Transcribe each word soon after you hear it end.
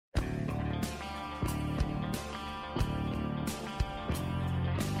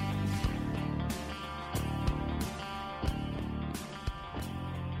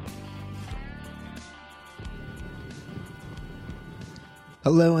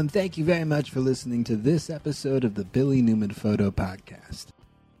Hello, and thank you very much for listening to this episode of the Billy Newman Photo Podcast.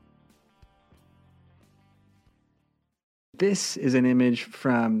 This is an image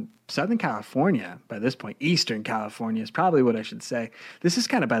from Southern California. By this point, Eastern California is probably what I should say. This is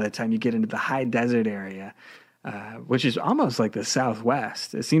kind of by the time you get into the high desert area, which is almost like the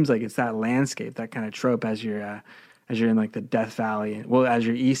Southwest. It seems like it's that landscape, that kind of trope as you're in like the Death Valley. Well, as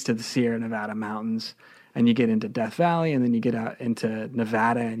you're east of the Sierra Nevada mountains, and you get into Death Valley, and then you get out into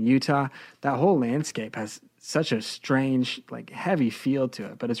Nevada and Utah. That whole landscape has such a strange, like heavy feel to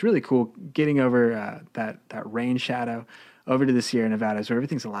it. But it's really cool getting over that rain shadow over to the Sierra Nevadas, where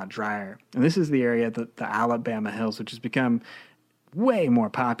everything's a lot drier. And this is the area, the Alabama Hills, which has become way more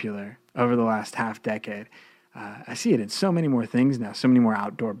popular over the last half decade. I see it in so many more things now, so many more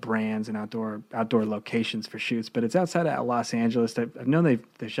outdoor brands and outdoor locations for shoots. But it's outside of Los Angeles. I've known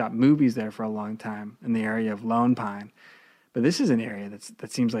they've shot movies there for a long time in the area of Lone Pine. But this is an area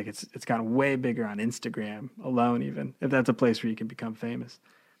that seems like it's gotten way bigger on Instagram alone, even if that's a place where you can become famous.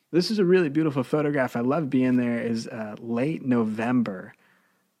 This is a really beautiful photograph. I love being there. Is late November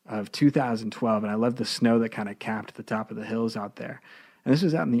of 2012, and I love the snow that kind of capped the top of the hills out there. And this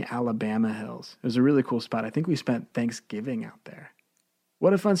was out in the Alabama hills. It was a really cool spot. I think we spent Thanksgiving out there.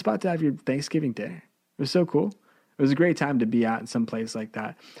 What a fun spot to have your Thanksgiving dinner. It was so cool. It was a great time to be out in some place like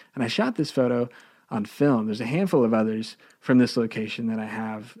that. And I shot this photo on film. There's a handful of others from this location that I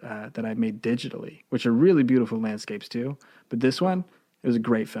have that I've made digitally, which are really beautiful landscapes too. But this one, it was a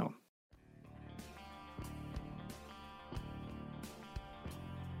great film.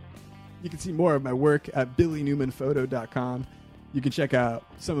 You can see more of my work at billynewmanphoto.com. You can check out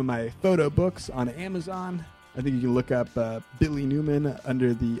some of my photo books on Amazon. I think you can look up Billy Newman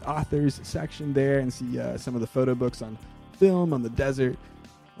under the authors section there and see some of the photo books on film, on the desert,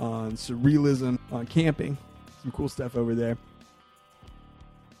 on surrealism, on camping. Some cool stuff over there.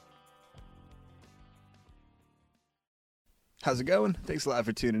 How's it going? Thanks a lot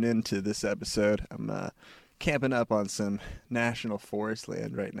for tuning in to this episode. I'm camping up on some national forest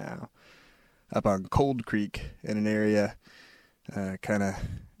land right now, up on Cold Creek in an area kind of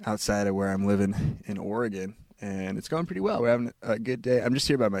outside of where I'm living in Oregon, and it's going pretty well. We're having a good day. I'm just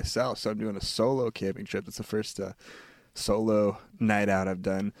here by myself, so I'm doing a solo camping trip. It's the first solo night out I've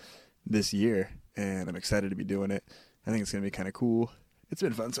done this year, and I'm excited to be doing it. I think it's going to be kind of cool. It's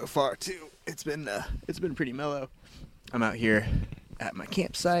been fun so far, too. It's been pretty mellow. I'm out here at my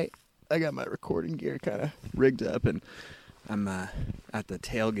campsite. I got my recording gear kind of rigged up, and I'm at the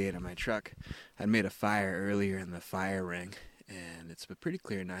tailgate of my truck. I made a fire earlier in the fire ring, and it's a pretty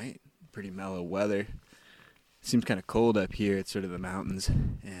clear night, pretty mellow weather. It seems kind of cold up here. It's sort of the mountains,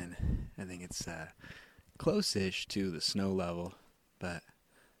 and I think it's close-ish to the snow level, but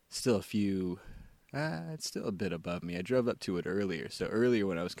still it's still a bit above me. I drove up to it earlier. So earlier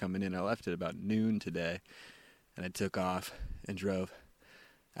when I was coming in, I left at about noon today, and I took off and drove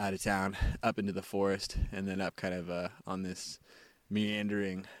out of town up into the forest and then up kind of on this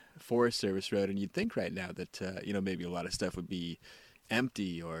meandering Forest Service road. And you'd think right now that maybe a lot of stuff would be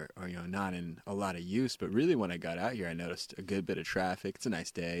empty or not in a lot of use, but really when I got out here I noticed a good bit of traffic. It's a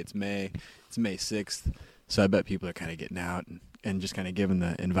nice day. It's May 6th, so I bet people are kind of getting out and just kind of given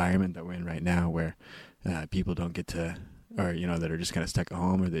the environment that we're in right now, where people don't get to, or that are just kind of stuck at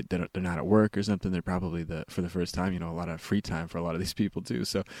home, or they're not at work or something. They're probably for the first time, a lot of free time for a lot of these people too.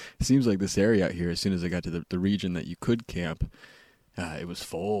 So it seems like this area out here, as soon as I got to the region that you could camp, it was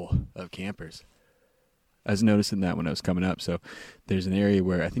full of campers. I was noticing that when I was coming up. So there's an area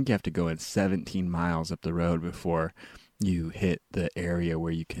where I think you have to go in 17 miles up the road before you hit the area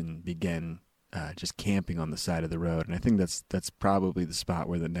where you can begin just camping on the side of the road. And I think that's probably the spot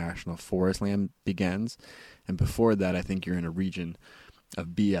where the national forest land begins. And before that, I think you're in a region of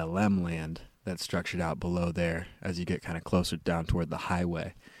BLM land that's structured out below there as you get kind of closer down toward the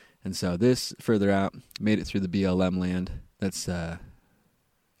highway. And so this further out made it through the BLM land. That's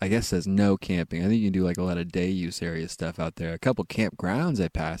I guess says no camping. I think you can do like a lot of day use area stuff out there. A couple campgrounds I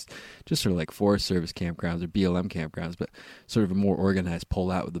passed, just sort of like Forest Service campgrounds or BLM campgrounds, but sort of a more organized pull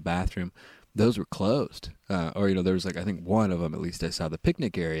out with the bathroom. Those were closed. There was I think one of them, at least I saw, the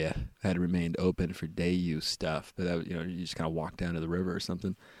picnic area had remained open for day use stuff. But that, you just kind of walk down to the river or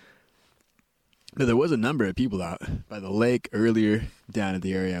something. But there was a number of people out by the lake earlier down at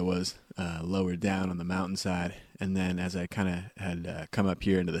the area I was, lower down on the mountainside. And then as I kind of had come up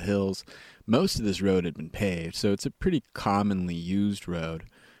here into the hills, most of this road had been paved. So it's a pretty commonly used road.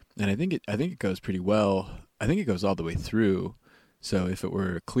 And I think it goes pretty well. I think it goes all the way through. So if it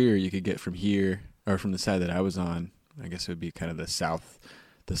were clear, you could get from here, or from the side that I was on, I guess it would be kind of the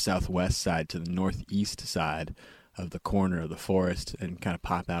southwest side to the northeast side the corner of the forest and kind of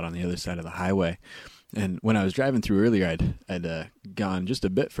pop out on the other side of the highway. And when I was driving through earlier, I'd gone just a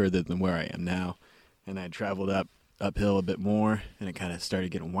bit further than where I am now, and I'd traveled uphill a bit more, and it kind of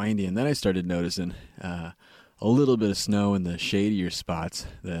started getting windy. And then I started noticing a little bit of snow in the shadier spots,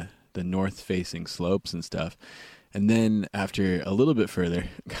 the north-facing slopes and stuff. And then after a little bit further,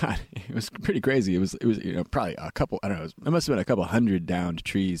 God, it was pretty crazy. It was probably a couple, I don't know, it must have been a couple hundred downed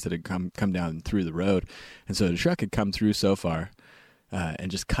trees that had come down through the road. And so the truck had come through so far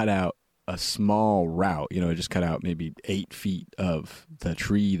and just cut out a small route. It just cut out maybe 8 feet of the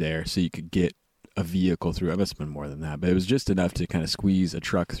tree there so you could get a vehicle through. It must have been more than that, but it was just enough to kind of squeeze a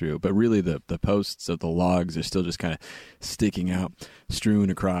truck through. But really the posts of the logs are still just kind of sticking out, strewn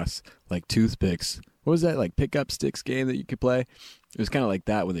across like toothpicks. What was that, like pickup sticks game that you could play? It was kind of like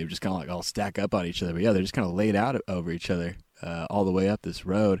that when they were just kind of like all stack up on each other. But yeah, they're just kind of laid out over each other all the way up this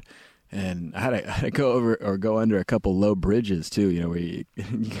road. And I had to go over or go under a couple low bridges too, where you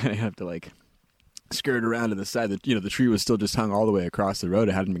kind of have to like skirt around to the side. That the tree was still just hung all the way across the road.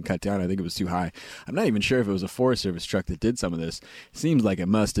 It hadn't been cut down. I think it was too high. I'm not even sure if it was a Forest Service truck that did some of this. It seems like it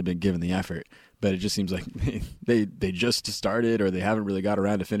must have been given the effort, but it just seems like they just started, or they haven't really got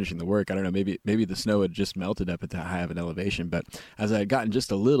around to finishing the work. I don't know. Maybe the snow had just melted up at that high of an elevation. But as I had gotten just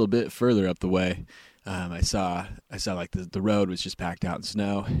a little bit further up the way, I saw like the road was just packed out in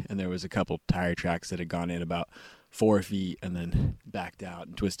snow, and there was a couple tire tracks that had gone in about 4 feet and then backed out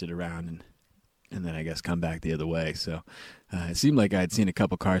and twisted around and then I guess come back the other way. So it seemed like I had seen a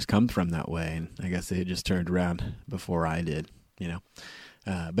couple cars come from that way, and I guess they had just turned around before I did,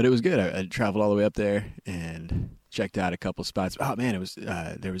 But it was good. I traveled all the way up there and checked out a couple spots. Oh man, it was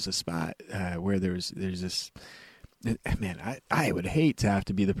there was a spot where there's this. Man, I would hate to have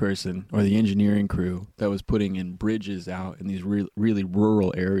to be the person or the engineering crew that was putting in bridges out in these really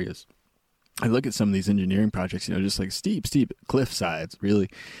rural areas. I look at some of these engineering projects, just like steep cliff sides, really.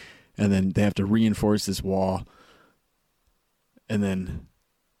 And then they have to reinforce this wall and then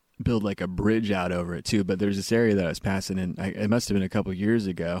build like a bridge out over it too. But there's this area that I was passing in, it must have been a couple years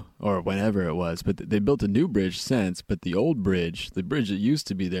ago or whenever it was, but they built a new bridge since. But the old bridge, the bridge that used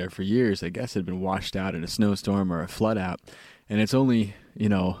to be there for years, I guess had been washed out in a snowstorm or a flood out. And it's only,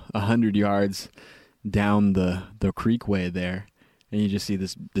 100 yards down the creekway there. And you just see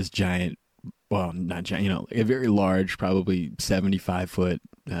this giant, well, not giant, a very large, probably 75-foot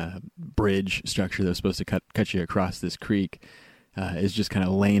bridge structure that was supposed to cut you across this creek is just kind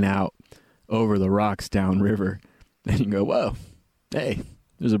of laying out over the rocks downriver. And you go, whoa, hey,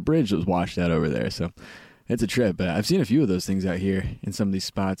 there's a bridge that was washed out over there. So it's a trip. But I've seen a few of those things out here in some of these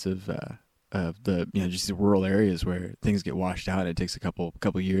spots of the, just the rural areas where things get washed out. And it takes a couple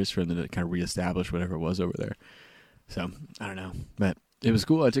years for them to kind of reestablish whatever it was over there. So I don't know, but it was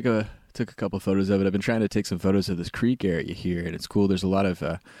cool. I took a couple photos of it. I've been trying to take some photos of this creek area here, and it's cool. There's a lot of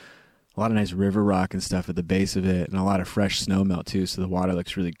nice river rock and stuff at the base of it, and a lot of fresh snow melt too. So the water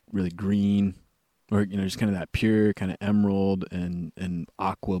looks really, really green, or just kind of that pure kind of emerald and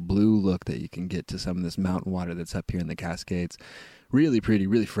aqua blue look that you can get to some of this mountain water that's up here in the Cascades. Really pretty,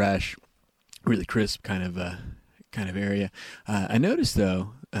 really fresh, really crisp kind of area. I noticed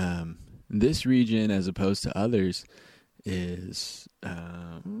though, this region as opposed to others is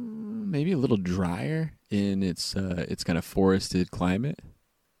maybe a little drier in its kind of forested climate.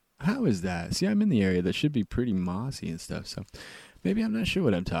 How is that? See, I'm in the area that should be pretty mossy and stuff, so maybe I'm not sure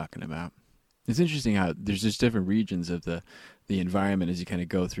what I'm talking about. It's interesting how there's just different regions of the environment as you kind of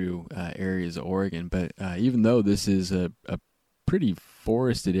go through areas of Oregon. But even though this is a pretty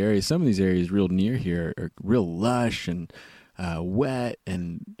forested area, some of these areas real near here are real lush and wet,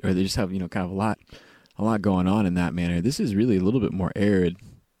 or they just have kind of a lot going on in that manner. This is really a little bit more arid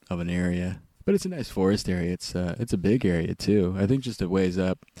of an area, but it's a nice forest area. It's a big area too. I think just a ways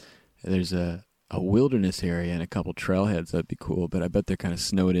up, there's a wilderness area and a couple trailheads that'd be cool, but I bet they're kind of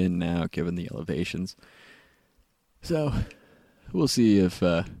snowed in now given the elevations. So we'll see if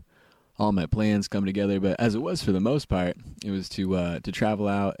all my plans come together. But as it was for the most part, it was to travel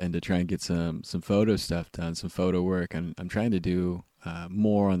out and to try and get some photo stuff done, some photo work. And I'm trying to do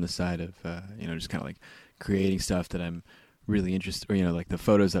more on the side of just kind of like creating stuff that I'm really interested, or like the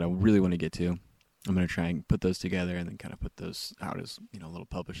photos that I really want to get to. I'm going to try and put those together and then kind of put those out as little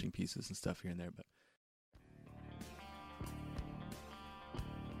publishing pieces and stuff here and there.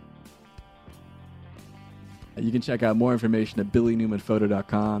 But you can check out more information at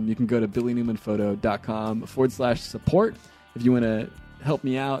billynewmanphoto.com. You can go to billynewmanphoto.com/support if you want to help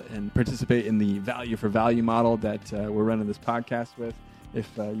me out and participate in the value for value model that we're running this podcast with. If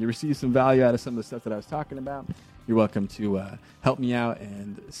you receive some value out of some of the stuff that I was talking about, you're welcome to help me out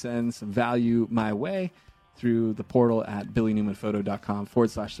and send some value my way. through the portal at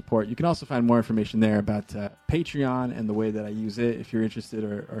billynewmanphoto.com/support. You can also find more information there about Patreon and the way that I use it if you're interested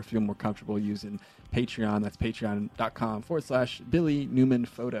or feel more comfortable using Patreon. That's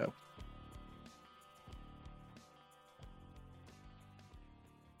patreon.com/BillyNewmanPhoto.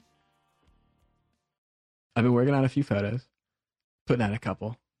 I've been working on a few photos, putting out a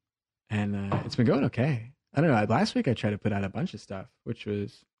couple, and it's been going okay. I don't know. Last week I tried to put out a bunch of stuff, which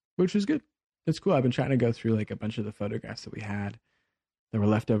was good. It's cool. I've been trying to go through like a bunch of the photographs that we had that were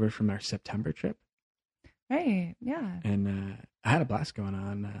left over from our September trip. Right. Yeah. And I had a blast going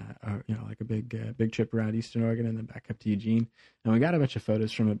on, like a big trip around Eastern Oregon and then back up to Eugene. And we got a bunch of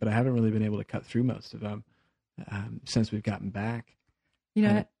photos from it, but I haven't really been able to cut through most of them since we've gotten back. You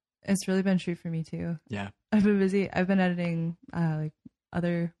know, it's really been true for me too. Yeah. I've been busy. I've been editing like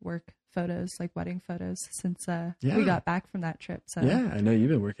other work photos, like wedding photos, since we got back from that trip. So yeah, I know you've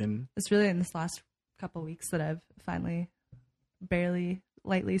been working. It's really in this last couple weeks that I've finally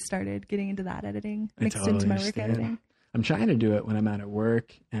lightly started getting into that editing, mixed into my work editing. I'm trying to do it when I'm out at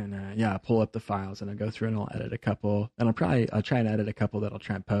work, and I pull up the files and I go through and I'll edit a couple, and I'll try and edit a couple that I'll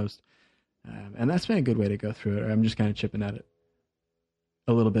try and post, and that's been a good way to go through it. Or I'm just kind of chipping at it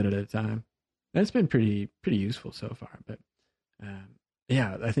a little bit at a time. And it's been pretty useful so far. But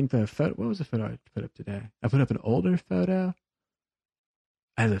I think the photo. What was the photo I put up today? I put up an older photo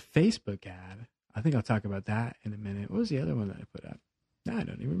as a Facebook ad. I think I'll talk about that in a minute. What was the other one that I put up? No, I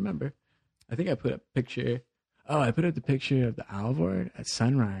don't even remember. I think I put up a picture. Oh, I put up the picture of the Alvord at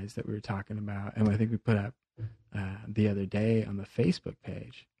sunrise that we were talking about, and I think we put up the other day on the Facebook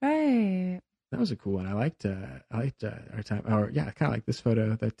page. Right. That was a cool one. I liked our time. Or kind of like this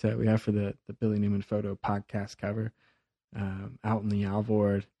photo that we have for the Billy Newman Photo podcast cover out in the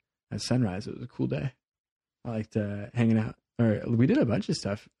Alvord at sunrise. It was a cool day. I liked hanging out. Or we did a bunch of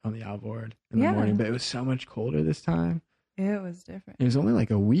stuff on the Alvord in the morning, but it was so much colder this time. It was different. It was only like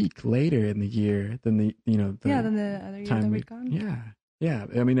a week later in the year than the than the other year that we'd gone. Yeah.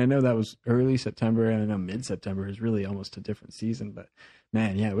 I mean, I know that was early September, and I know mid-September is really almost a different season. But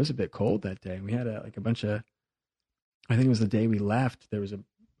man, it was a bit cold that day. We had a bunch of. I think it was the day we left. There was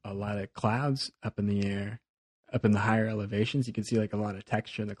a lot of clouds up in the air, up in the higher elevations. You could see like a lot of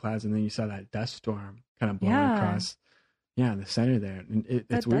texture in the clouds, and then you saw that dust storm kind of blowing across. Yeah, in the center there. And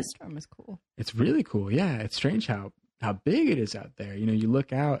it's weird. Dust storm is cool. It's really cool. Yeah, it's strange how big it is out there. You know, you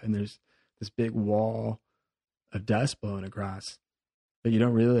look out and there's this big wall of dust blowing across, but you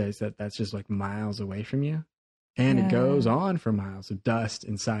don't realize that that's just like miles away from you. And it goes on for miles of dust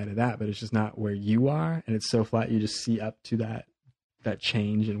inside of that, but it's just not where you are. And it's so flat, you just see up to that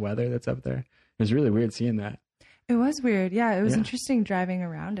change in weather that's up there. It was really weird seeing that. It was weird. Yeah, it was interesting driving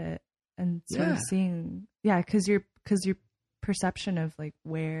around it and sort of seeing, because your perception of like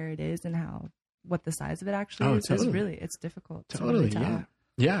where it is and what the size of it actually is really, it's difficult to really tell.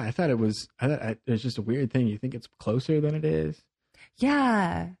 Yeah, I thought it was just a weird thing. You think it's closer than it is.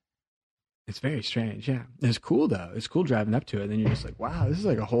 Yeah. It's very strange. Yeah. It's cool though. It's cool driving up to it. And then you're just like, wow, this is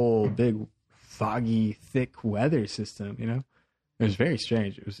like a whole big foggy, thick weather system, you know? It was very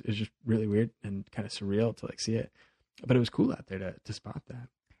strange. It was just really weird and kind of surreal to like see it. But it was cool out there to spot that.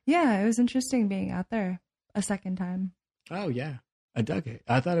 Yeah, it was interesting being out there a second time. Oh yeah. I dug it.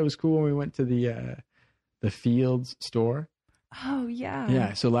 I thought it was cool when we went to the Fields store. Oh yeah.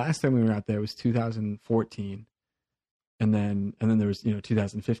 Yeah. So last time we were out there was 2014. And then there was,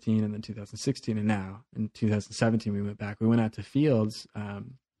 2015 and then 2016 and now in 2017 we went back. We went out to Fields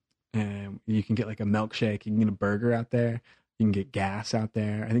and you can get like a milkshake. You can get a burger out there. You can get gas out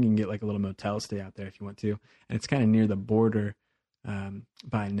there. I think you can get like a little motel stay out there if you want to. And it's kind of near the border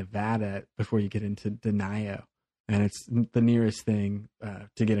by Nevada before you get into Denio. And it's the nearest thing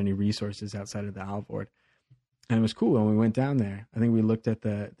to get any resources outside of the Alvord. And it was cool when we went down there. I think we looked at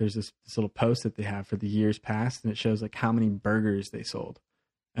there's this little post that they have for the years past, and it shows like how many burgers they sold,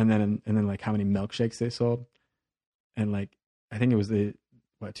 and then like how many milkshakes they sold, and like I think it was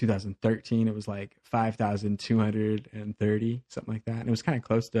 2013, it was like 5,230, something like that, and it was kind of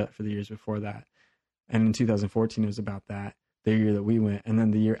close to for the years before that. And in 2014, it was about that the year that we went, and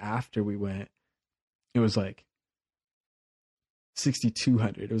then the year after we went, it was like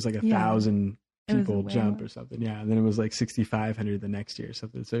 6,200. It was like 1,000. People jump or something. Yeah. And then it was like 6,500 the next year or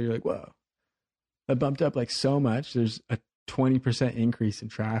something. So you're like, whoa, that bumped up like so much. There's a 20% increase in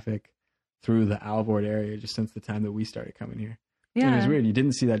traffic through the Alvord area just since the time that we started coming here. Yeah. And it was weird. You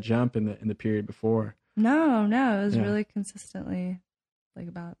didn't see that jump in the period before. No, it was really consistently like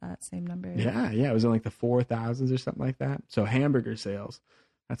about that same number. Yeah. It was in like the 4,000s or something like that. So hamburger sales,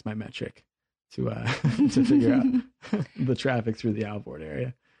 that's my metric to figure out the traffic through the Alvord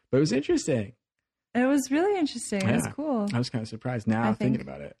area. But it was interesting. It was really interesting. It was cool. I was kind of surprised. Now thinking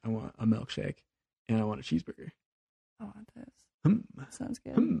about it, I want a milkshake and I want a cheeseburger. I want this. Sounds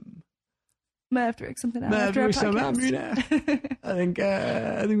good. Might have to work something out after our podcast. I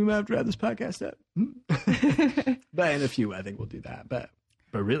think we might have to wrap this podcast up. But in a few, I think we'll do that. But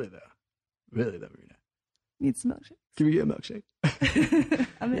really though, Marina, need some milkshake. Can we get a milkshake?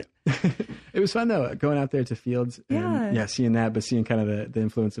 I'm in. It was fun though, going out there to Fields and seeing that, but seeing kind of the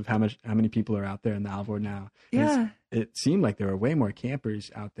influence of how many people are out there in the Alvord now. Yeah. It seemed like there were way more campers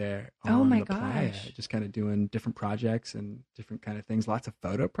out there on the playa, just kind of doing different projects and different kind of things. Lots of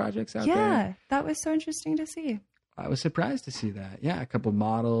photo projects out there. Yeah, that was so interesting to see. I was surprised to see that. Yeah, a couple of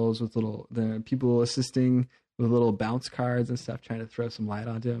models with the people assisting with little bounce cards and stuff, trying to throw some light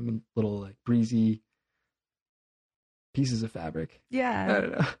onto them, and little like breezy pieces of fabric. Yeah. I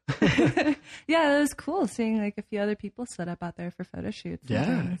don't know. Yeah, it was cool seeing like a few other people set up out there for photo shoots.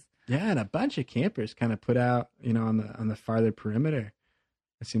 Yeah, and a bunch of campers kind of put out, on the farther perimeter.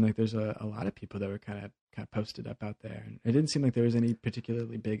 It seemed like there's a lot of people that were kind of posted up out there, and it didn't seem like there was any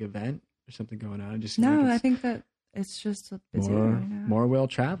particularly big event or something going on. It just seemed I think that it's just a busy more well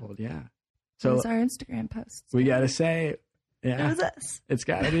traveled. Yeah. So it was our Instagram posts. We got to say. Yeah, it was us. It's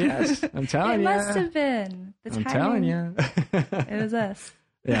got to be us. I'm telling you. It must have been. I'm telling you. It was us.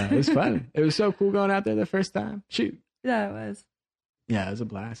 Yeah, it was fun. It was so cool going out there the first time. Shoot. Yeah, it was. Yeah, it was a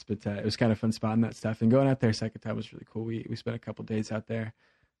blast, but it was kind of fun spotting that stuff. And going out there second time was really cool. We spent a couple days out there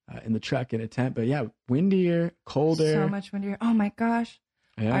in the truck in a tent. But yeah, windier, colder. So much windier. Oh my gosh.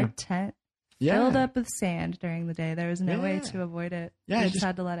 Yeah. Our tent filled up with sand during the day. There was no way to avoid it. Yeah, we just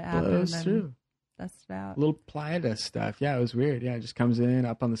had to let it happen. Blows through. That's it out. Little playa dust stuff. Yeah, it was weird. Yeah, it just comes in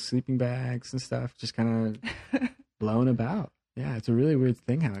up on the sleeping bags and stuff, just kind of blown about. Yeah, it's a really weird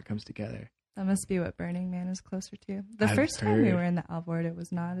thing how it comes together. That must be what Burning Man is closer to. The first time we were in the Alvord, it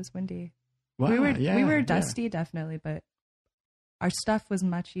was not as windy. Wow, we were dusty, definitely, but our stuff was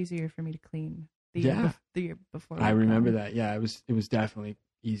much easier for me to clean the year before. I remember that. Yeah, it was definitely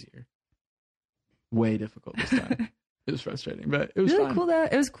easier. Way difficult this time. It was frustrating, but it was really fun. Cool though.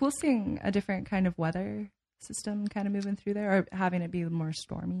 It was cool seeing a different kind of weather system kind of moving through there, or having it be more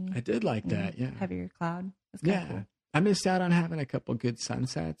stormy. I did like that. Yeah, heavier cloud. That's cool. I missed out on having a couple good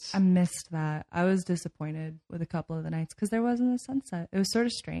sunsets. I missed that. I was disappointed with a couple of the nights because there wasn't a sunset. It was sort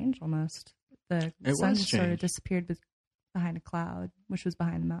of strange almost. The sun just sort of disappeared behind a cloud, which was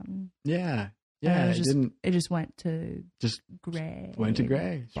behind the mountain. Yeah. Yeah, it just went to gray. Went to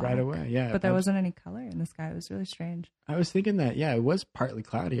gray right away. Yeah, but there wasn't any color in the sky. It was really strange. I was thinking that it was partly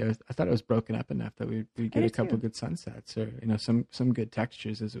cloudy. I thought it was broken up enough that we'd get a couple good sunsets or some good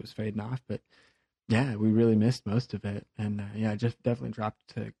textures as it was fading off. But yeah, we really missed most of it, and just definitely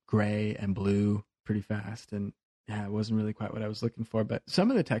dropped to gray and blue pretty fast. And yeah, it wasn't really quite what I was looking for. But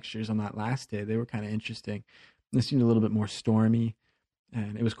some of the textures on that last day, they were kind of interesting. They seemed a little bit more stormy.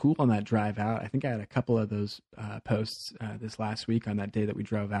 And it was cool on that drive out. I think I had a couple of those posts this last week on that day that we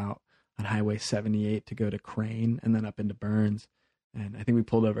drove out on Highway 78 to go to Crane and then up into Burns. And I think we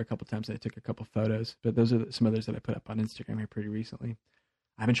pulled over a couple times and I took a couple photos. But those are some others that I put up on Instagram here pretty recently.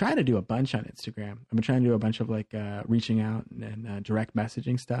 I've been trying to do a bunch on Instagram. I've been trying to do a bunch of like reaching out and direct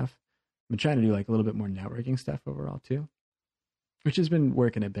messaging stuff. I've been trying to do like a little bit more networking stuff overall too, which has been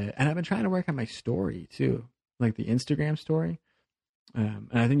working a bit. And I've been trying to work on my story too, like the Instagram story. And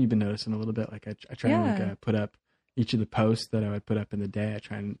I think you've been noticing a little bit, like I try and put up each of the posts that I would put up in the day. I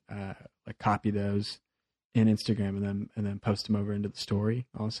try and like copy those in Instagram and then post them over into the story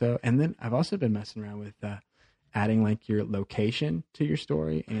also. And then I've also been messing around with adding like your location to your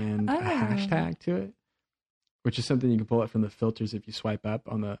story and a hashtag to it, which is something you can pull up from the filters if you swipe up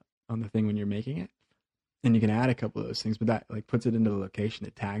on the thing when you're making it. And you can add a couple of those things, but that like puts it into the location.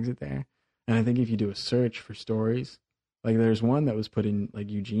 It tags it there. And I think if you do a search for stories, like there's one that was put in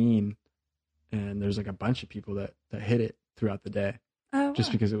like Eugene, and there's like a bunch of people that hit it throughout the day,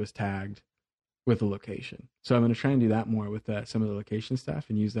 just because it was tagged with a location. So I'm going to try and do that more with some of the location stuff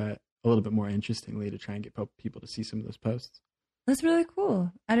and use that a little bit more interestingly to try and get people to see some of those posts. That's really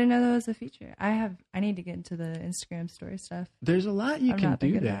cool. I didn't know that was a feature. I need to get into the Instagram story stuff. There's a lot you can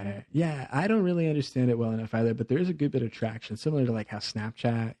do there. Yeah, I don't really understand it well enough either, but there's a good bit of traction, similar to like how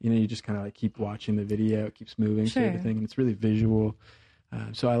Snapchat, you just kind of like keep watching the video, it keeps moving, sort of thing, and it's really visual.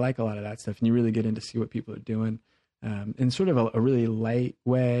 So I like a lot of that stuff, and you really get in to see what people are doing in sort of a really light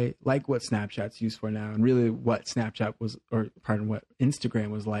way, like what Snapchat's used for now, and really what Snapchat was, what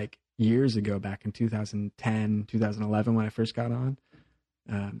Instagram was like years ago, back in 2010, 2011, when I first got on.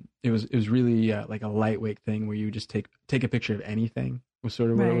 It was really like a lightweight thing where you just take a picture of anything was sort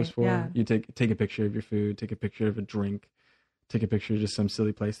of what it was for. Yeah. You take a picture of your food, take a picture of a drink, take a picture of just some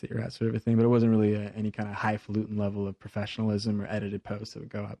silly place that you're at, sort of a thing. But it wasn't really any kind of highfalutin level of professionalism or edited posts that would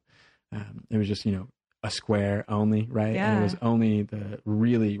go up. It was just, a square only, right? Yeah. And it was only the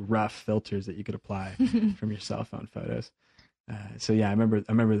really rough filters that you could apply from your cell phone photos. So yeah, I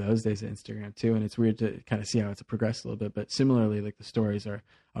remember those days of Instagram too, and it's weird to kind of see how it's progressed a little bit. But similarly, like the stories are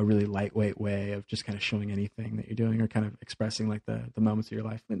a really lightweight way of just kind of showing anything that you're doing or kind of expressing like the moments of your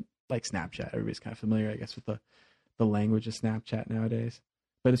life. And like Snapchat, everybody's kind of familiar, I guess, with the language of Snapchat nowadays.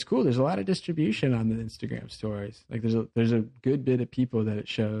 But it's cool. There's a lot of distribution on the Instagram stories. Like there's a good bit of people that it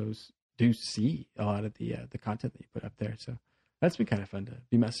shows do see a lot of the content that you put up there. So that's been kind of fun to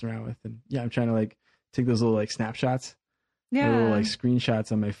be messing around with. And yeah, I'm trying to like take those little like snapshots. Yeah. Little like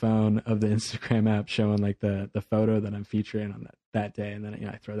screenshots on my phone of the Instagram app showing like the photo that I'm featuring on that day, and then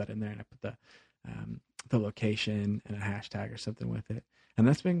I throw that in there and I put the location and a hashtag or something with it, and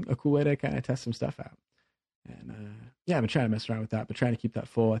that's been a cool way to kind of test some stuff out. And yeah, I've been trying to mess around with that, but trying to keep that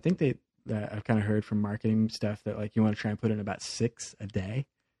full. I think that I've kind of heard from marketing stuff that like you want to try and put in about 6 a day,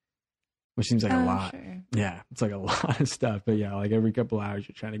 which seems like a lot. Sure. Yeah, it's like a lot of stuff. But yeah, like every couple hours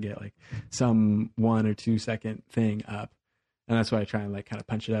you're trying to get like some 1 or 2 second thing up. And that's why I try and like kind of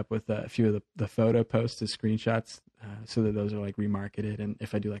punch it up with a few of the photo posts as screenshots so that those are like remarketed. And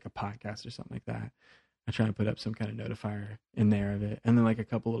if I do like a podcast or something like that, I try and put up some kind of notifier in there of it. And then like a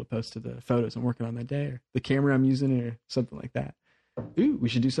couple little posts of the photos I'm working on that day or the camera I'm using or something like that. Ooh, we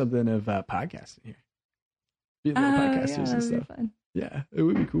should do something of podcasting here. Be little podcasters and stuff. Fun. Yeah, it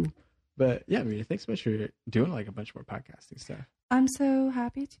would be cool. But yeah, Marita, thanks so much for doing like a bunch more podcasting stuff. I'm so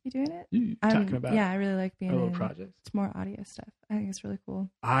happy to be doing it. Talking about I really like being little projects. It's more audio stuff. I think it's really cool.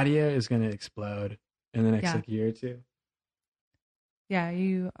 Audio is going to explode in the next like year or two. Yeah,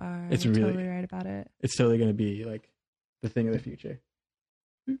 you are totally right about it. It's totally going to be like the thing of the future.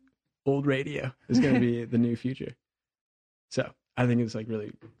 Old radio is going to be the new future. So I think it's like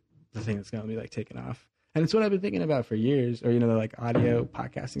really the thing that's going to be like taking off. And it's what I've been thinking about for years. Or, like audio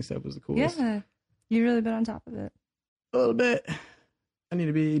podcasting stuff was the coolest. Yeah, you've really been on top of it. A little bit. I need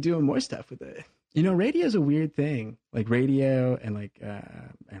to be doing more stuff with it. Radio is a weird thing. Like radio and like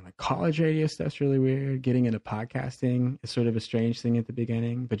college radio stuff's really weird. Getting into podcasting is sort of a strange thing at the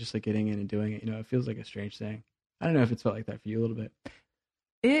beginning, but just like getting in and doing it, it feels like a strange thing. I don't know if it's felt like that for you a little bit.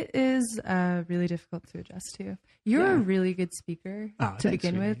 It is really difficult to adjust to. You're a really good speaker to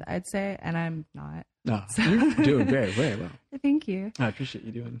begin with, I'd say, and I'm not. No, so. You're doing very, very well. Thank you. I appreciate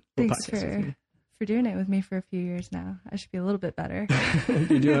you doing Thanks for doing it with me for a few years now. I should be a little bit better.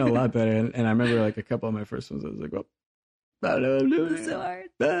 You're doing a lot better. And I remember like a couple of my first ones, I was like, well, I don't know what I'm doing. It's so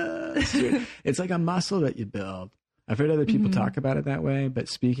hard. It's like a muscle that you build. I've heard other people talk about it that way, but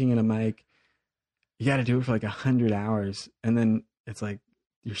speaking in a mic, you got to do it for like 100 hours. And then it's like,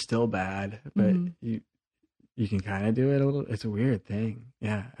 you're still bad, but you can kind of do it a little. It's a weird thing.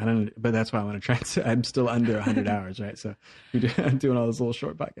 Yeah. I don't know, but that's why I want to try. I'm still under 100 hours, right? So I'm doing all those little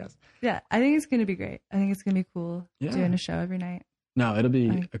short podcasts. Yeah. I think it's going to be great. I think it's going to be cool doing a show every night. No, it'll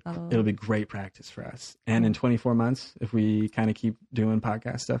be great practice for us. And in 24 months, if we kind of keep doing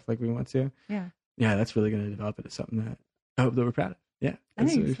podcast stuff like we want to, that's really going to develop into something that I hope that we're proud of. Yeah. I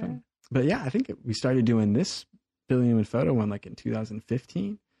think really fun. But yeah, I think we started doing this Billy Newman Photo one like in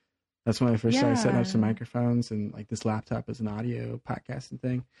 2015. That's when I first started setting up some microphones and like this laptop as an audio podcasting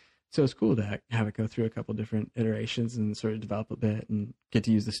thing. So it's cool to have it go through a couple different iterations and sort of develop a bit and get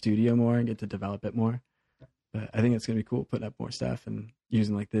to use the studio more and get to develop it more. But I think it's going to be cool putting up more stuff and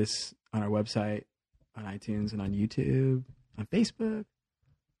using like this on our website, on iTunes and on YouTube, on Facebook.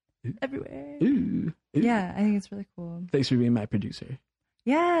 Everywhere. Ooh. Yeah, I think it's really cool. Thanks for being my producer.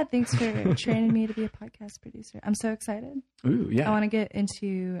 Yeah, thanks for training me to be a podcast producer. I'm so excited. Ooh, yeah. I want to get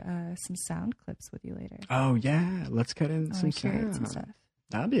into some sound clips with you later. Oh, yeah. Let's cut in some sound. Some stuff.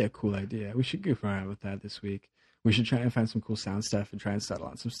 That'd be a cool idea. We should goof around with that this week. We should try and find some cool sound stuff and try and settle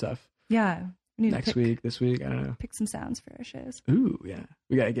on some stuff. Yeah. Next week, this week, I don't know. Pick some sounds for our shows. Ooh, yeah.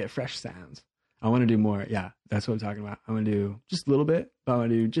 We got to get fresh sounds. I want to do more. Yeah, that's what I'm talking about. I want to do just a little bit, but I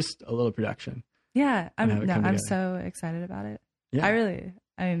want to do just a little production. Yeah. I'm so excited about it. Yeah. I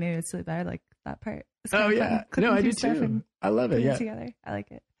mean, maybe it's really bad. I like that part. Oh, yeah. No, I do too. I love it. Yeah. Together. I like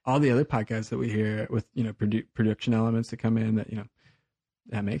it. All the other podcasts that we hear with, production elements that come in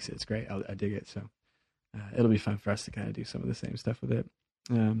that makes it. It's great. I dig it. So it'll be fun for us to kind of do some of the same stuff with it.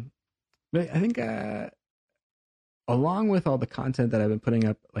 But I think along with all the content that I've been putting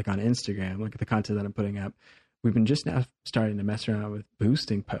up, like on Instagram, like the content that I'm putting up, we've been just now starting to mess around with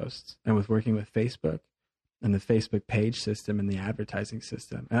boosting posts and with working with Facebook and the Facebook page system and the advertising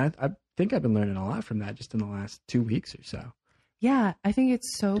system. And I think I've been learning a lot from that just in the last 2 weeks or so. Yeah, I think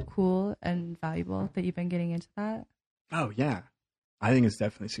it's so cool and valuable that you've been getting into that. Oh yeah, I think it's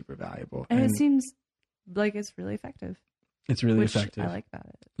definitely super valuable, and it seems like it's really effective. It's really effective. I like about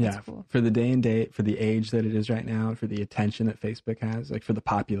it. Yeah, cool. For the day and date, for the age that it is right now, for the attention that Facebook has, like for the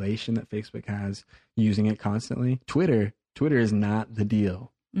population that Facebook has using it constantly. Twitter is not the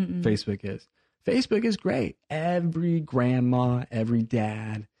deal. Mm-mm. Facebook is. Facebook is great. Every grandma, every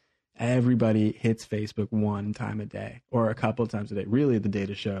dad, everybody hits Facebook one time a day or a couple of times a day. Really, the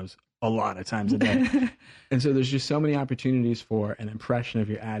data shows a lot of times a day. And so there's just so many opportunities for an impression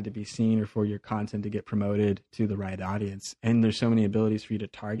of your ad to be seen or for your content to get promoted to the right audience. And there's so many abilities for you to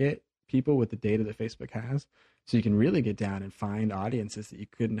target people with the data that Facebook has. So you can really get down and find audiences that you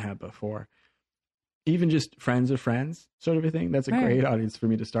couldn't have before. Even just friends of friends sort of a thing. That's a great audience for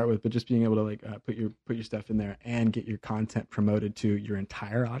me to start with, but just being able to like put your stuff in there and get your content promoted to your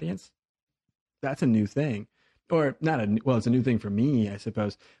entire audience. That's a new thing. Or it's a new thing for me, I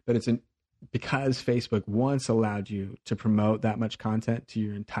suppose, but because Facebook once allowed you to promote that much content to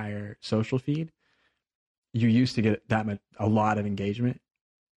your entire social feed, you used to get a lot of engagement.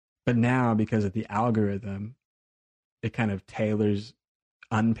 But now, because of the algorithm, it kind of tailors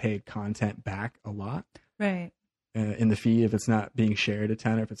unpaid content back a lot. Right. In the feed, if it's not being shared a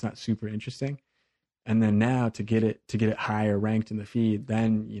ton or if it's not super interesting. And then now to get it higher ranked in the feed,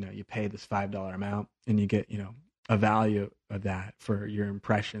 then, you pay this $5 amount and you get, a value of that for your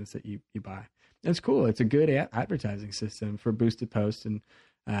impressions that you buy. It's cool. It's a good advertising system for boosted posts. And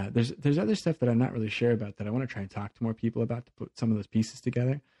there's other stuff that I'm not really sure about that I want to try and talk to more people about to put some of those pieces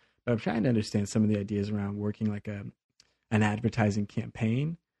together. But I'm trying to understand some of the ideas around working like an advertising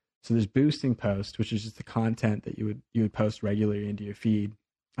campaign. So there's boosting posts, which is just the content that you would post regularly into your feed.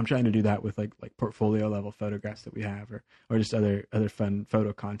 I'm trying to do that with like portfolio level photographs that we have or just other fun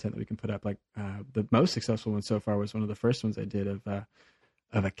photo content that we can put up. Like the most successful one so far was one of the first ones I did of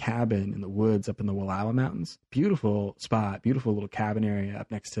a cabin in the woods up in the Wallowa Mountains. Beautiful spot, beautiful little cabin area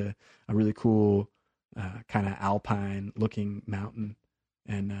up next to a really cool kind of alpine looking mountain.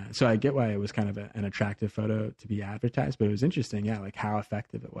 And so I get why it was kind of an attractive photo to be advertised, but it was interesting, like how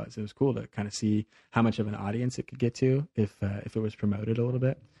effective it was. It was cool to kind of see how much of an audience it could get to if it was promoted a little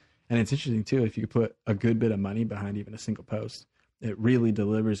bit. And it's interesting too, if you put a good bit of money behind even a single post, it really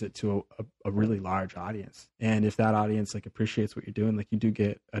delivers it to a really large audience. And if that audience like appreciates what you're doing, like you do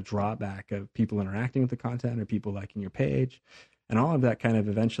get a drawback of people interacting with the content or people liking your page. And all of that kind of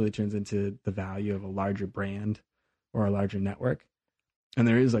eventually turns into the value of a larger brand or a larger network. And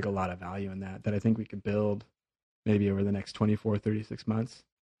there is like a lot of value in that I think we could build maybe over the next 24, 36 months.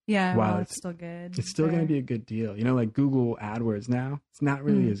 Yeah, well, it's still good. It's still going to be a good deal. Like Google AdWords now, it's not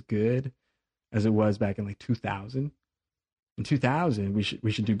really as good as it was back in like 2000. In 2000,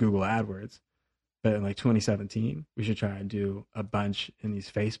 we should do Google AdWords. But in like 2017, we should try and do a bunch in these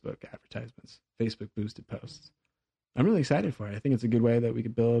Facebook advertisements, Facebook boosted posts. I'm really excited for it. I think it's a good way that we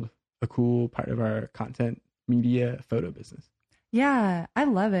could build a cool part of our content media photo business. Yeah, I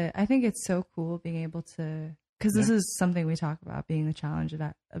love it. I think it's so cool being able to, because this is something we talk about, being the challenge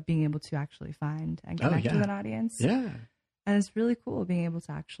of being able to actually find and connect with an audience. Yeah. And it's really cool being able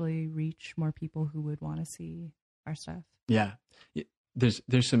to actually reach more people who would want to see our stuff. Yeah. There's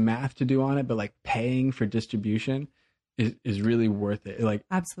some math to do on it, but like paying for distribution is really worth it. Like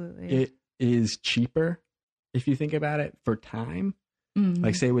absolutely. It is cheaper if you think about it for time. Mm-hmm.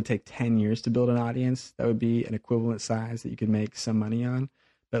 Like say it would take 10 years to build an audience. That would be an equivalent size that you could make some money on.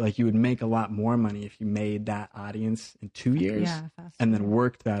 But like you would make a lot more money if you made that audience in 2 years and then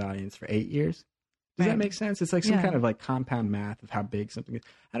worked that audience for 8 years. Does that make sense? It's like some kind of like compound math of how big something is.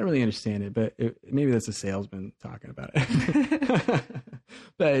 I don't really understand it, but maybe that's a salesman talking about it.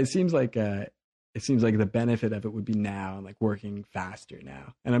 But it seems like the benefit of it would be now and like working faster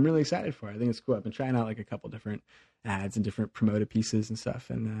now. And I'm really excited for it. I think it's cool. I've been trying out like a couple different ads and different promoted pieces and stuff.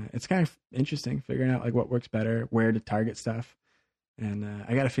 And it's kind of interesting figuring out like what works better, where to target stuff. And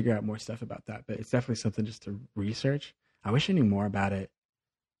I got to figure out more stuff about that. But it's definitely something just to research. I wish I knew more about it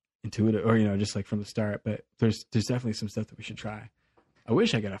intuitive or, just like from the start. But there's definitely some stuff that we should try. I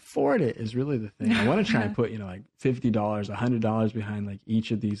wish I could afford it is really the thing. I want to try and put, like $50, $100 behind like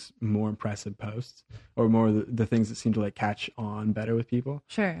each of these more impressive posts or more the things that seem to like catch on better with people.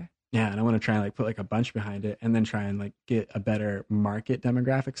 Sure. Yeah. And I want to try and like put like a bunch behind it and then try and like get a better market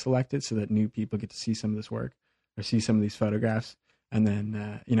demographic selected so that new people get to see some of this work or see some of these photographs and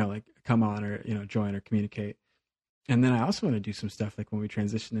then, like come on or, join or communicate. And then I also want to do some stuff like when we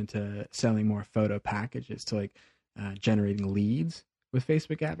transition into selling more photo packages to like generating leads with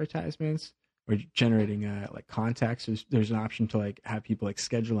Facebook advertisements or generating like contacts. There's an option to like have people like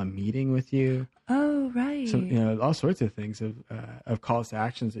schedule a meeting with you. Oh, right. So, all sorts of things of calls to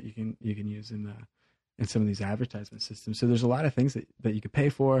actions that you can use in in some of these advertisement systems. So there's a lot of things that you could pay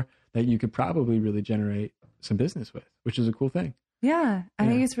for that you could probably really generate some business with, which is a cool thing. Yeah. I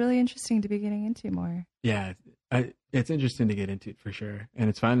think it's really interesting to be getting into more. Yeah. It's interesting to get into for sure. And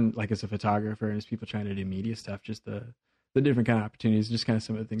it's fun, like as a photographer and as people trying to do media stuff, just the different kind of opportunities, just kind of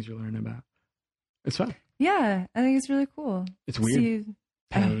some of the things you're learning about. It's fun. Yeah. I think it's really cool. It's weird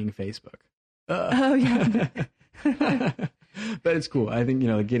paying Facebook. Oh, yeah. But it's cool. I think,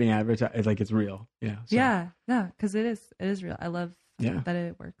 like getting advertised, like it's real. Yeah. So. Yeah. No, because it is real. I love that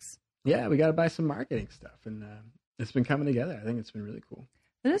it works. Yeah. We got to buy some marketing stuff. And it's been coming together. I think it's been really cool.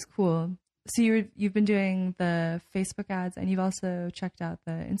 It is cool. So you've been doing the Facebook ads and you've also checked out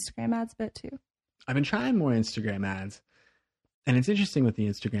the Instagram ads bit too? I've been trying more Instagram ads. And it's interesting with the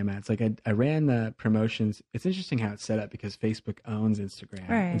Instagram ads. Like I ran the promotions. It's interesting how it's set up because Facebook owns Instagram.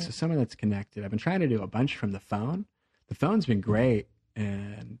 Right. And so someone that's connected. I've been trying to do a bunch from the phone. The phone's been great,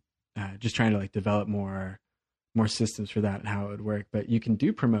 and just trying to like develop more systems for that and how it would work. But you can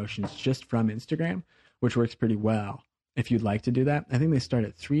do promotions just from Instagram, which works pretty well. If you'd like to do that, I think they start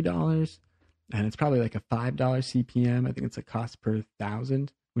at $3, and it's probably like a $5 CPM. I think it's a cost per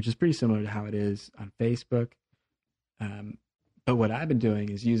 1,000, which is pretty similar to how it is on Facebook. But what I've been doing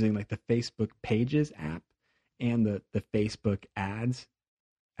is using like the Facebook Pages app and the Facebook Ads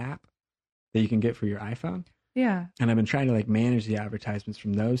app that you can get for your iPhone. Yeah. And I've been trying to like manage the advertisements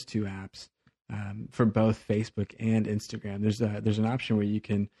from those two apps for both Facebook and Instagram. There's an option where you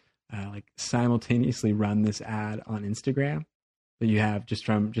can like simultaneously run this ad on Instagram that you have just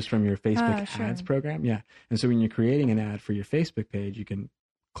from your Facebook ads program. Yeah. And so when you're creating an ad for your Facebook page, you can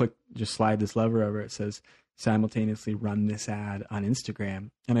just slide this lever over. It says simultaneously run this ad on Instagram.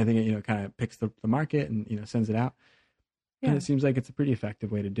 And I think it, kind of picks the market and, sends it out. Yeah. And it seems like it's a pretty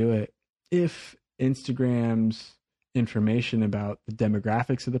effective way to do it. If Instagram's information about the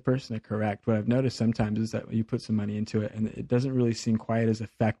demographics of the person are correct, what I've noticed sometimes is that you put some money into it and it doesn't really seem quite as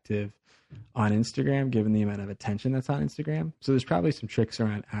effective on Instagram given the amount of attention that's on Instagram. So there's probably some tricks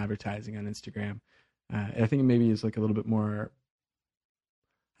around advertising on Instagram. I think maybe it's like a little bit more,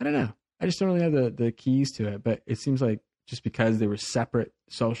 I don't know. I just don't really have the keys to it, but it seems like just because they were separate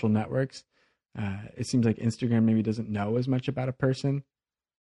social networks, it seems like Instagram maybe doesn't know as much about a person,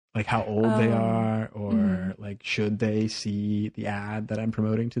 like how old they are, or like should they see the ad that I'm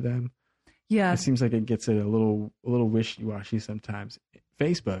promoting to them. Yeah, it seems like it gets it a little wishy-washy sometimes.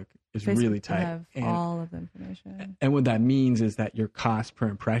 Facebook is really tight. Have all of the information, and what that means is that your cost per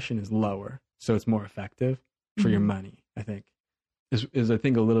impression is lower, so it's more effective for your money. I think is I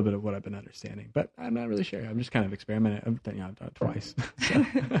think a little bit of what I've been understanding, but I'm not really sure. I'm just kind of experimenting. I've done it twice,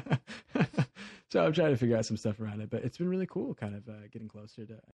 so I'm trying to figure out some stuff around it. But it's been really cool, kind of getting closer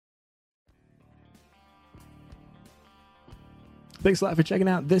to. Thanks a lot for checking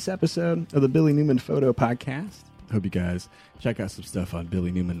out this episode of the Billy Newman Photo Podcast. Hope you guys check out some stuff on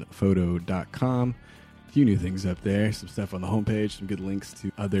billynewmanphoto.com. A few new things up there, some stuff on the homepage, some good links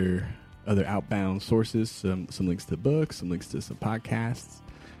to other outbound sources, some links to books, some links to some podcasts,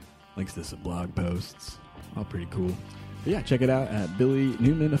 links to some blog posts. All pretty cool. But yeah, check it out at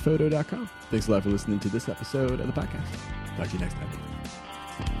billynewmanphoto.com. Thanks a lot for listening to this episode of the podcast. Talk to you next time.